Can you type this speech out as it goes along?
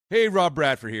Hey, Rob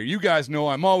Bradford here. You guys know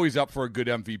I'm always up for a good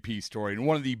MVP story, and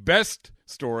one of the best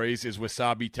stories is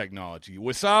Wasabi Technology.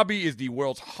 Wasabi is the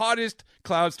world's hottest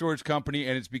cloud storage company,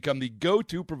 and it's become the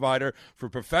go-to provider for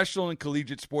professional and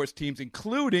collegiate sports teams,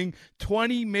 including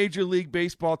 20 Major League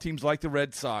Baseball teams like the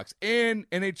Red Sox and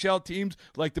NHL teams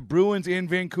like the Bruins and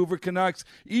Vancouver Canucks.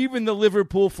 Even the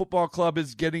Liverpool Football Club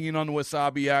is getting in on the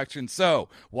Wasabi action. So,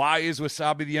 why is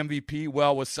Wasabi the MVP?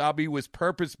 Well, Wasabi was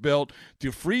purpose-built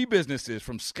to free businesses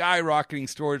from skyrocketing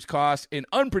storage costs and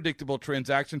unpredictable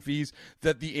transaction fees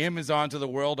that the Amazons of the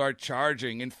world are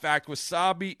charging. In fact,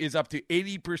 Wasabi is up to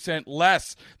 80%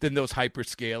 less than those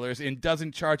hyperscalers and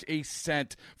doesn't charge a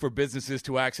cent for businesses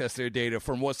to access their data.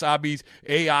 From Wasabi's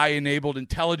AI-enabled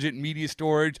intelligent media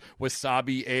storage,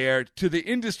 Wasabi Air, to the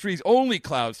industry's only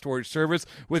cloud storage service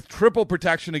with triple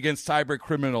protection against cyber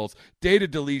criminals, data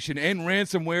deletion, and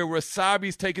ransomware,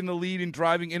 Wasabi's taken the lead in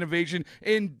driving innovation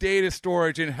in data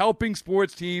storage and helping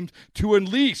sports teams to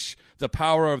unleash the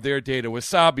power of their data.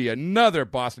 Wasabi, another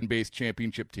Boston-based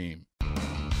championship team.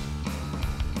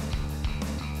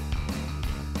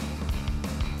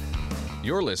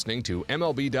 You're listening to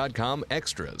MLB.com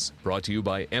Extras, brought to you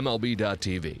by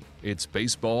MLB.tv. It's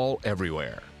baseball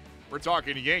everywhere. We're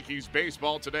talking Yankees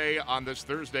baseball today on this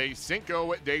Thursday,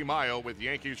 Cinco de Mayo, with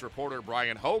Yankees reporter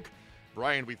Brian Hoke.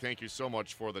 Brian, we thank you so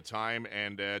much for the time,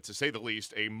 and to say the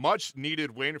least, a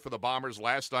much-needed win for the Bombers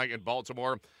last night in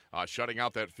Baltimore, shutting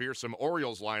out that fearsome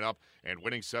Orioles lineup and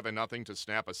winning 7-0 to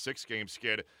snap a 6-game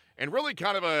skid. And really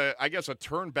kind of a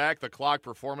turn-back-the-clock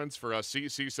performance for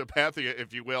CC Sabathia,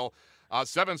 if you will.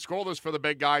 7 scoreless for the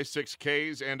big guy, 6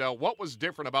 Ks. And what was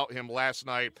different about him last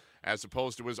night as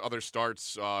opposed to his other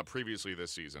starts previously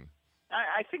this season?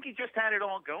 I think he just had it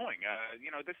all going.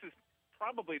 This is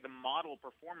probably the model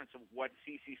performance of what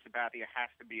CC Sabathia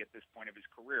has to be at this point of his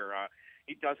career.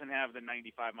 He doesn't have the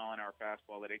 95-mile-an-hour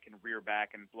fastball that it can rear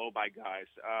back and blow by guys.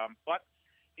 But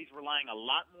he's relying a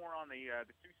lot more on the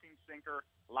two-seam sinker,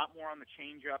 a lot more on the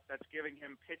changeup. That's giving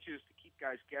him pitches to keep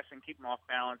guys guessing, keep them off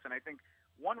balance. And I think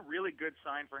one really good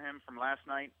sign for him from last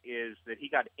night is that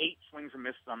he got 8 swings and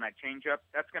misses on that changeup.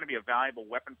 That's going to be a valuable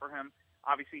weapon for him.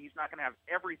 Obviously, he's not going to have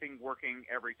everything working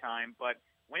every time, but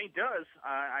when he does,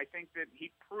 I think that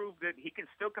he proved that he can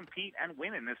still compete and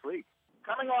win in this league.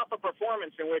 Coming off a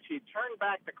performance in which he turned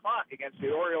back the clock against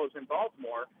the Orioles in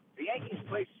Baltimore, the Yankees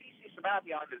placed CC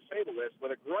Sabathia on the disabled list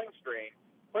with a groin strain,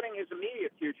 putting his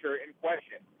immediate future in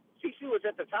question. CC was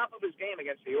at the top of his game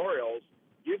against the Orioles,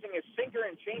 using his sinker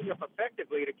and changeup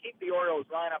effectively to keep the Orioles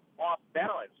lineup off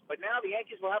balance. But now the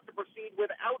Yankees will have to proceed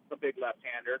without the big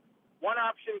left-hander. One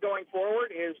option going forward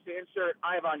is to insert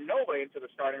Ivan Nova into the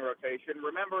starting rotation.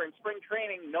 Remember, in spring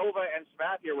training, Nova and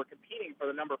Sabathia were competing for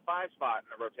the number 5 spot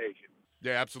in the rotation.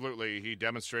 Yeah, absolutely. He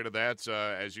demonstrated that,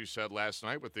 as you said last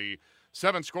night, with the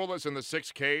 7 scoreless and the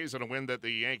 6 Ks, and a win that the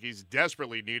Yankees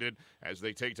desperately needed as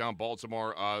they take down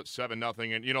Baltimore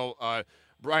 7-0. And,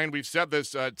 Brian, we've said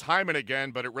this time and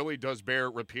again, but it really does bear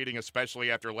repeating,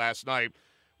 especially after last night.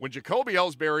 When Jacoby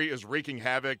Ellsbury is wreaking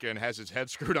havoc and has his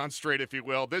head screwed on straight, if you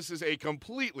will, this is a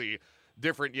completely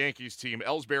different Yankees team.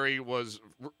 Ellsbury was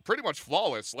pretty much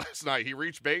flawless last night. He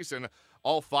reached base in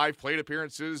all 5 plate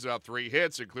appearances, 3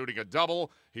 hits, including a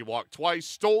double. He walked twice,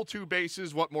 stole 2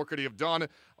 bases. What more could he have done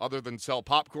other than sell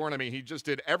popcorn? I mean, he just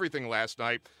did everything last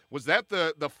night. Was that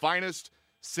the finest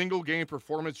single-game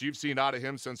performance you've seen out of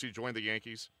him since he joined the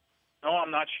Yankees? Oh,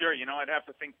 I'm not sure. I'd have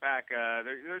to think back.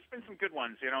 There's been some good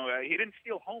ones. He didn't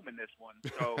steal home in this one,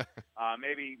 so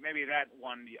maybe that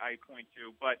one I point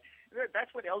to. But that's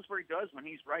what Ellsbury does when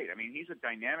he's right. I mean, he's a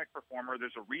dynamic performer.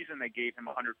 There's a reason they gave him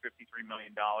 $153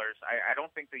 million. I don't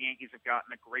think the Yankees have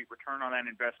gotten a great return on that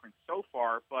investment so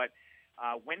far, but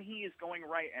when he is going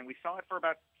right, and we saw it for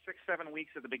about 6-7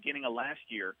 weeks at the beginning of last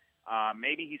year,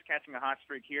 maybe he's catching a hot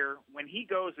streak here. When he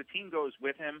goes, the team goes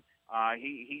with him.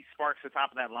 He sparks the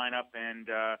top of that lineup, and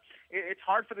it's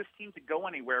hard for this team to go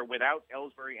anywhere without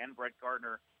Ellsbury and Brett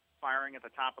Gardner firing at the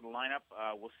top of the lineup.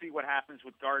 We'll see what happens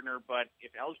with Gardner, but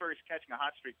if Ellsbury's catching a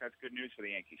hot streak, that's good news for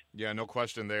the Yankees. Yeah, no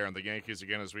question there. And the Yankees,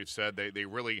 again, as we've said, they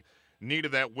really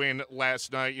needed that win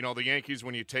last night. The Yankees,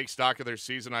 when you take stock of their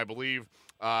season, I believe,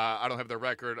 I don't have their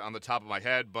record on the top of my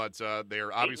head, but they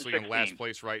are obviously in last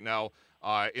place right now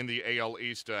in the AL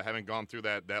East, having gone through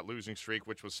that losing streak,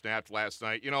 which was snapped last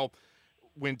night.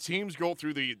 When teams go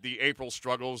through the April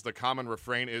struggles, the common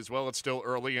refrain is, well, it's still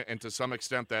early, and to some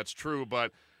extent that's true,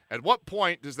 but at what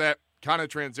point does that kind of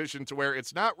transition to where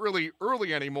it's not really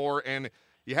early anymore, and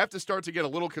you have to start to get a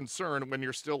little concerned when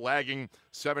you're still lagging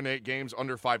 7-8 games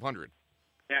under 500?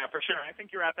 Yeah, for sure. I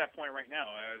think you're at that point right now.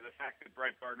 The fact that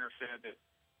Brett Gardner said that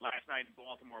last night in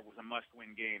Baltimore was a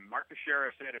must-win game. Mark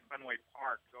Teixeira said at Fenway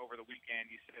Park over the weekend,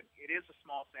 he said, it is a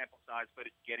small sample size, but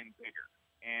it's getting bigger.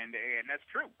 And that's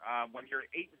true. When you're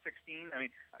 8-16, I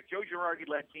mean, Joe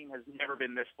Girardi-led team has never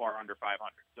been this far under 500.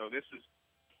 So this is,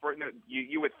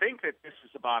 you would think that this is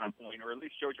the bottom point, or at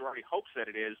least Joe Girardi hopes that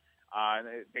it is.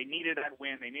 They needed that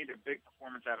win. They needed a big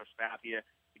performance out of Spathia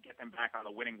to get them back on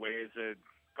the winning ways.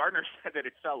 Gardner said that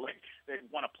it felt like they'd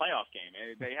won a playoff game.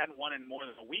 They hadn't won in more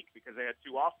than a week because they had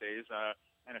 2 off days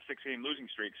and a 6-game losing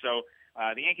streak. So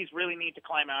the Yankees really need to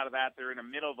climb out of that. They're in the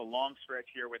middle of a long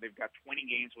stretch here where they've got 20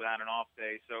 games without an off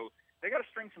day. So they got to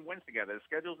string some wins together. The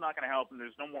schedule's not going to help them.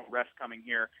 There's no more rest coming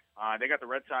here. They got the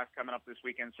Red Sox coming up this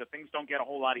weekend, so things don't get a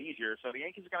whole lot easier. So the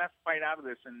Yankees are going to have to fight out of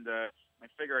this and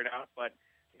figure it out. But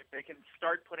if they can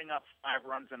start putting up 5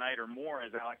 runs a night or more,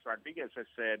 as Alex Rodriguez has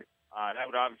said, that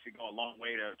would obviously go a long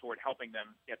way toward helping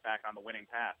them get back on the winning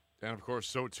path. And, of course,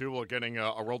 so, too, we're getting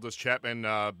Aroldis Chapman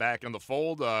back in the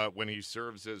fold when he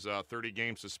serves his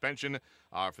 30-game suspension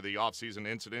for the offseason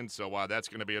incident. So that's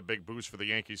going to be a big boost for the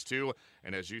Yankees, too.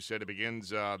 And as you said, it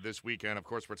begins this weekend. Of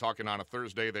course, we're talking on a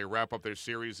Thursday. They wrap up their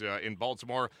series in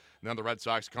Baltimore. And then the Red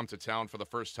Sox come to town for the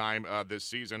first time this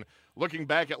season. Looking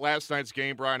back at last night's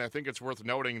game, Brian, I think it's worth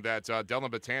noting that Dellin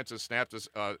Betances snapped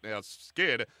a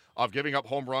skid of giving up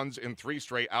home runs in 3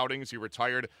 straight outings. He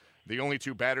retired the only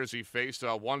 2 batters he faced,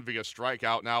 one via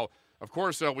strikeout. Now, of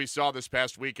course, we saw this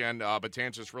past weekend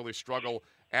Betances really struggle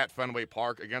at Fenway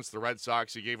Park against the Red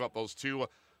Sox. He gave up those 2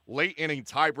 late-inning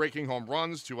tie-breaking home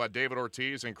runs to David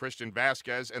Ortiz and Christian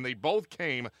Vasquez, and they both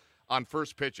came on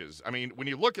first pitches. I mean, when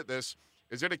you look at this,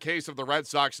 is it a case of the Red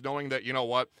Sox knowing that, you know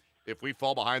what, if we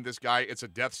fall behind this guy, it's a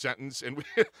death sentence, and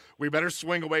we better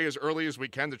swing away as early as we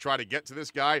can to try to get to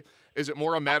this guy? Is it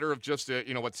more a matter of just, a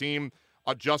team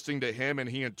adjusting to him,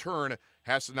 and he in turn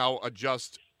has to now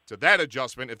adjust to that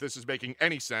adjustment, if this is making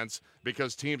any sense,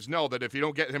 because teams know that if you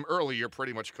don't get him early, you're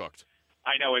pretty much cooked?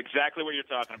 I know exactly what you're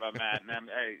talking about, Matt. And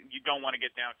you don't want to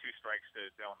get down 2 strikes to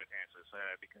Dellin Betances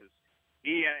because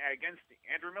he, against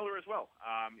Andrew Miller as well,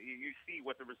 you see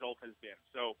what the result has been.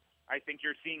 So I think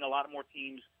you're seeing a lot more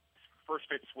teams first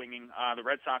pitch swinging. The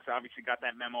Red Sox obviously got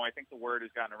that memo. I think the word has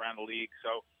gotten around the league.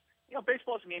 So,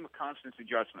 baseball is a game of constant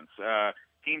adjustments.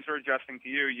 Teams are adjusting to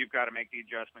you. You've got to make the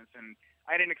adjustments. And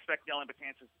I didn't expect Dellin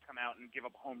Betances to come out and give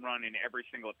up a home run in every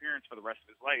single appearance for the rest of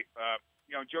his life.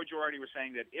 Joe Girardi was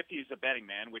saying that if he's a betting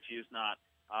man, which he is not,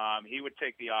 he would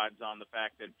take the odds on the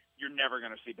fact that you're never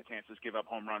going to see Betances give up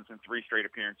home runs in 3 straight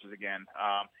appearances again.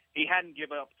 He hadn't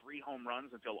given up 3 home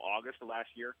runs until August of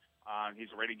last year. He's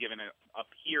already given it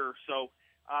up here. So,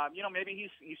 maybe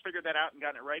he's figured that out and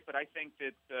gotten it right. But I think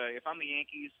that if I'm the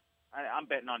Yankees, I'm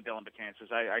betting on Dellin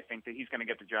Betances. I think that he's going to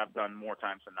get the job done more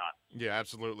times than not. Yeah,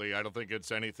 absolutely. I don't think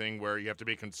it's anything where you have to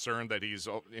be concerned that he's,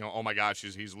 oh my gosh,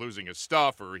 he's losing his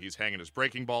stuff or he's hanging his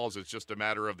breaking balls. It's just a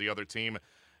matter of the other team.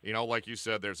 Like you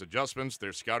said, there's adjustments,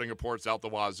 there's scouting reports out the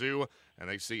wazoo, and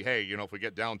they see, hey, if we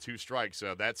get down 2 strikes,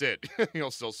 that's it.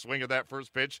 So swing at that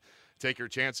first pitch, take your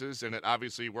chances, and it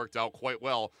obviously worked out quite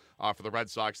well for the Red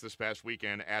Sox this past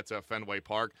weekend at Fenway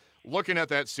Park. Looking at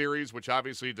that series, which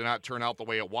obviously did not turn out the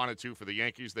way it wanted to for the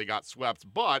Yankees, they got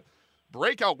swept, but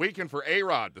breakout weekend for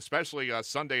A-Rod, especially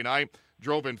Sunday night.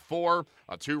 Drove in 4,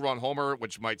 a 2-run homer,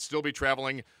 which might still be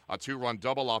traveling, a 2-run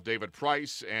double off David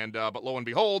Price, and but lo and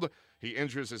behold, he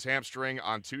injures his hamstring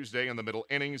on Tuesday in the middle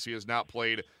innings. He has not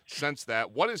played since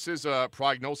that. What is his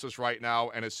prognosis right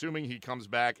now? And assuming he comes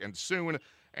back and soon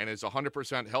and is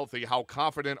 100% healthy, how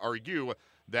confident are you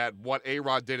that what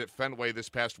A-Rod did at Fenway this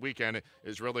past weekend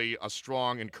is really a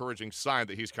strong, encouraging sign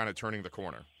that he's kind of turning the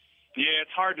corner? Yeah,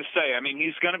 it's hard to say. I mean,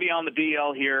 he's going to be on the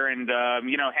DL here, and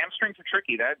hamstrings are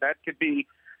tricky. That could be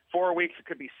 4 weeks, it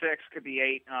could be 6, could be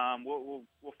 8.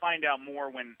 We'll find out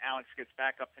more when Alex gets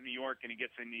back up to New York and he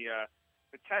gets in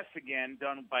the tests again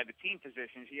done by the team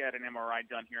physicians. He had an MRI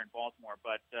done here in Baltimore,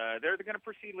 but they're going to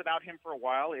proceed without him for a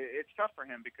while. It's tough for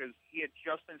him because he had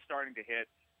just been starting to hit.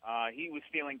 He was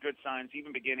feeling good signs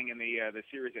even beginning in the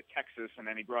series at Texas, and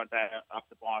then he brought that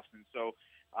up to Boston. So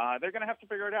they're going to have to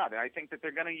figure it out. I think that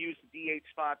they're going to use the DH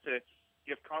spot to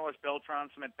give Carlos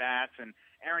Beltran some at-bats, and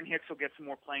Aaron Hicks will get some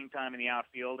more playing time in the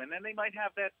outfield, and then they might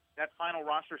have that final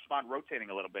roster spot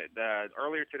rotating a little bit.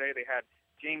 Earlier today they had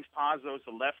James Pazos,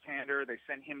 the left-hander. They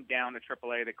sent him down to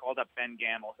AAA. They called up Ben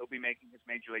Gamble. He'll be making his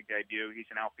Major League debut. He's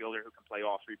an outfielder who can play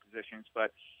all 3 positions.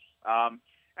 But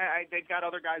they've got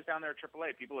other guys down there at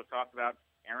AAA. People have talked about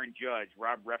Aaron Judge,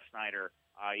 Rob Refsnyder,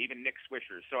 even Nick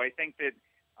Swisher. So I think that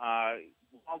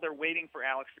while they're waiting for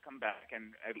Alex to come back,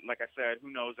 and like I said,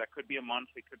 who knows, that could be a month,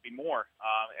 it could be more.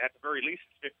 At the very least,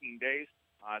 it's 15 days.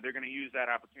 They're going to use that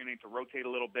opportunity to rotate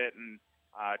a little bit and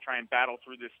try and battle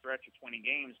through this stretch of 20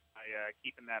 games by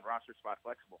keeping that roster spot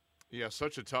flexible. Yeah,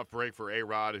 such a tough break for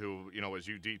A-Rod, who, as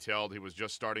you detailed, he was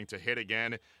just starting to hit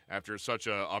again after such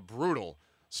a brutal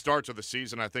start to the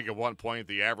season. I think at one point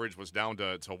the average was down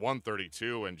to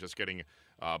 132 and just getting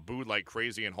booed like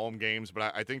crazy in home games.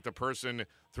 But I think the person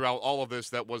throughout all of this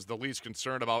that was the least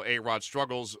concerned about A-Rod's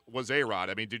struggles was A-Rod.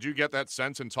 I mean, did you get that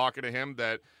sense in talking to him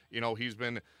that, he's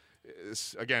been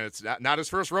 – again, it's not his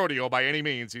first rodeo by any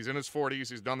means. He's in his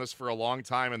 40s. He's done this for a long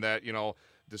time, and that,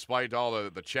 despite all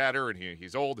the chatter and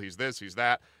he's old, he's this, he's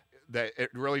that it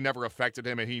really never affected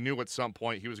him, and he knew at some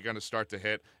point he was going to start to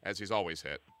hit as he's always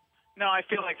hit. No, I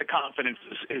feel like the confidence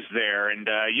is there, and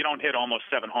you don't hit almost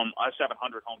 700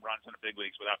 home runs in the big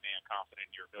leagues without being confident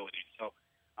in your abilities. So,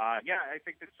 I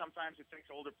think that sometimes it takes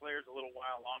older players a little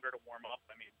while longer to warm up.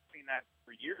 I mean, we've seen that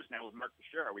for years now with Mark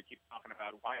Teixeira. We keep talking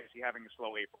about why is he having a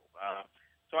slow April.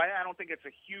 So I don't think it's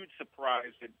a huge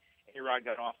surprise that A-Rod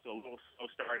got off to a little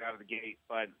slow start out of the gate.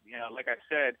 But, like I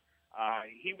said,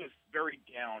 he was very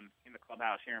down in the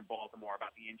clubhouse here in Baltimore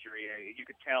about the injury. You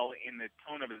could tell in the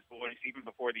tone of his voice, even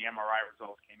before the MRI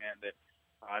results came in, that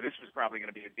this was probably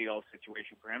going to be a deal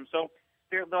situation for him. So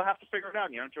they'll have to figure it out.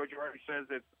 Joe Girardi says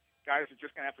that guys are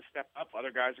just going to have to step up.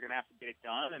 Other guys are going to have to get it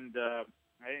done. And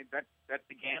that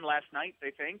began last night,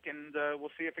 they think, and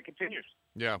we'll see if it continues.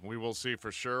 Yeah, we will see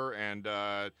for sure. And,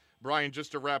 Brian,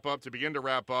 just to begin to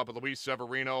wrap up, Luis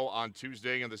Severino on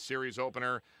Tuesday in the series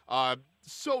opener.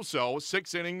 So-so,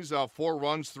 6 innings, 4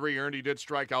 runs, 3 earned. He did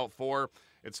strike out 4.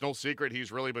 It's no secret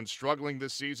he's really been struggling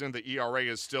this season. The ERA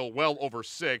is still well over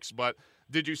 6, but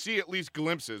did you see at least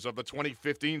glimpses of the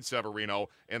 2015 Severino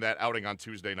in that outing on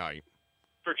Tuesday night?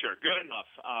 For sure. Good enough,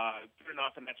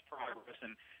 and that's progress,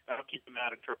 and that'll keep him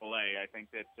out of AAA. I think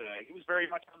that he was very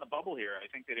much on the bubble here. I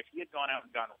think that if he had gone out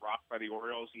and gotten rocked by the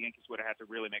Orioles, the Yankees would have had to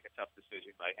really make a tough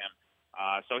decision by him.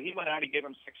 So he went out, he gave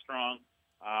him 6 strong.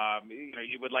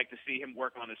 You would like to see him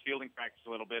work on his fielding practice a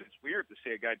little bit. It's weird to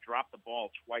see a guy drop the ball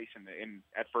twice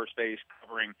at first base,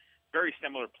 covering very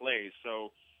similar plays. So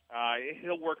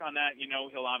he'll work on that.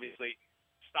 He'll obviously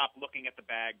stop looking at the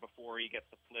bag before he gets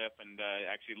the flip and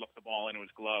actually look the ball into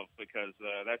his glove, because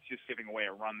that's just giving away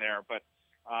a run there. But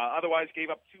otherwise, gave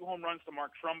up 2 home runs to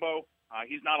Mark Trumbo.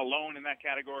 He's not alone in that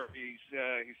category.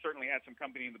 He's certainly had some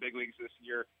company in the big leagues this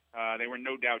year. They were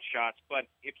no doubt shots. But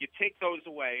if you take those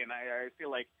away, and I feel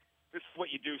like this is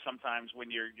what you do sometimes when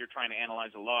you're trying to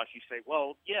analyze a loss. You say,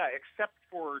 well, yeah, except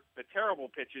for the terrible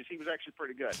pitches, he was actually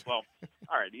pretty good. Well,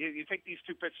 all right, you take these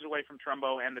 2 pitches away from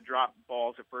Trumbo and the drop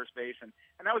balls at first base, and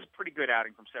that was a pretty good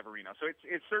outing from Severino. So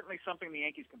it's certainly something the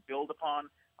Yankees can build upon.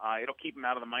 It'll keep him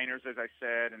out of the minors, as I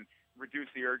said, and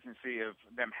reduce the urgency of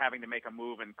them having to make a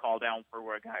move and call down for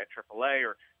a guy at AAA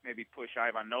or maybe push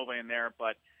Ivan Nova in there.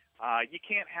 But you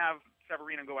can't have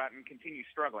Severino go out and continue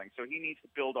struggling. So he needs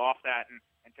to build off that and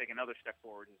take another step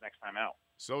forward his next time out.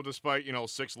 So despite,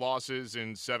 6 losses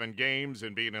in 7 games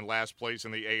and being in last place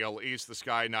in the AL East, the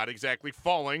sky not exactly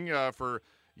falling for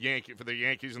the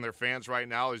Yankees and their fans right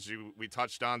now. As we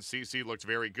touched on, CeCe looked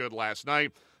very good last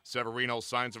night. Severino,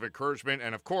 signs of encouragement.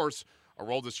 And, of course,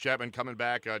 Aroldis Chapman coming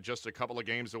back just a couple of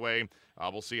games away.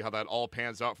 We'll see how that all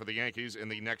pans out for the Yankees in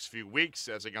the next few weeks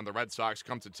as, again, the Red Sox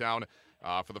come to town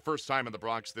for the first time in the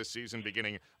Bronx this season,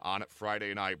 beginning on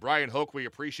Friday night. Brian Hoke, we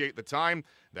appreciate the time.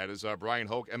 That is Brian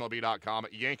Hoke, MLB.com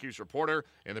Yankees reporter.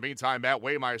 In the meantime, Matt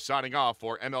Waymeyer signing off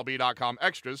for MLB.com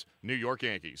Extras, New York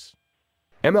Yankees.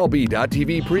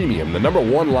 MLB.TV Premium, the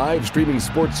 #1 live streaming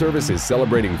sports service, is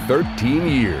celebrating 13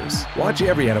 years. Watch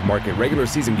every out-of-market regular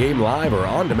season game live or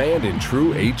on demand in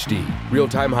true HD.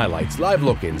 Real-time highlights, live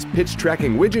look-ins, pitch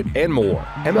tracking widget, and more.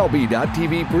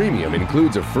 MLB.TV Premium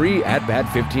includes a free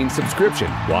At-Bat 15 subscription.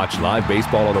 Watch live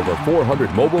baseball on over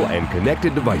 400 mobile and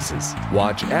connected devices.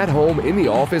 Watch at home, in the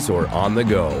office, or on the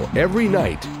go, every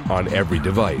night, on every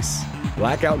device.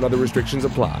 Blackout and other restrictions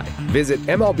apply. Visit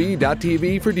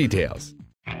MLB.TV for details.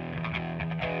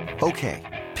 Okay,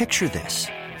 picture this.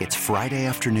 It's Friday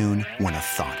afternoon when a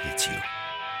thought hits you.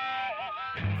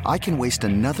 I can waste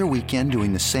another weekend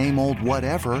doing the same old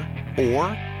whatever, or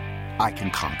I can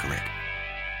conquer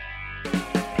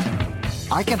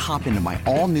it. I can hop into my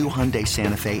all-new Hyundai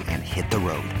Santa Fe and hit the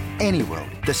road. Any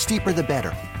road. The steeper, the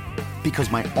better.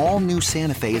 Because my all-new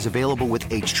Santa Fe is available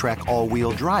with H-Track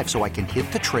all-wheel drive, so I can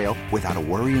hit the trail without a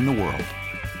worry in the world.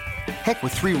 Heck,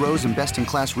 with 3 rows and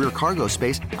best-in-class rear cargo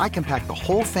space, I can pack the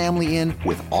whole family in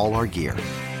with all our gear.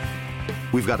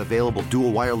 We've got available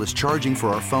dual wireless charging for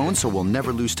our phones, so we'll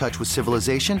never lose touch with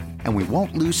civilization, and we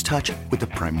won't lose touch with the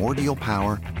primordial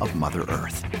power of Mother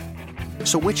Earth.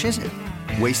 So which is it?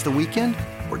 Waste the weekend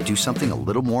or do something a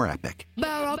little more epic?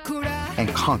 And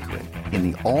conquer it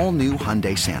in the all-new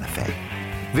Hyundai Santa Fe.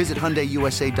 Visit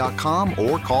HyundaiUSA.com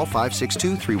or call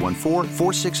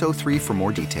 562-314-4603 for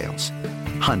more details.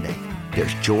 Hyundai,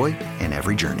 there's joy in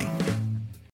every journey.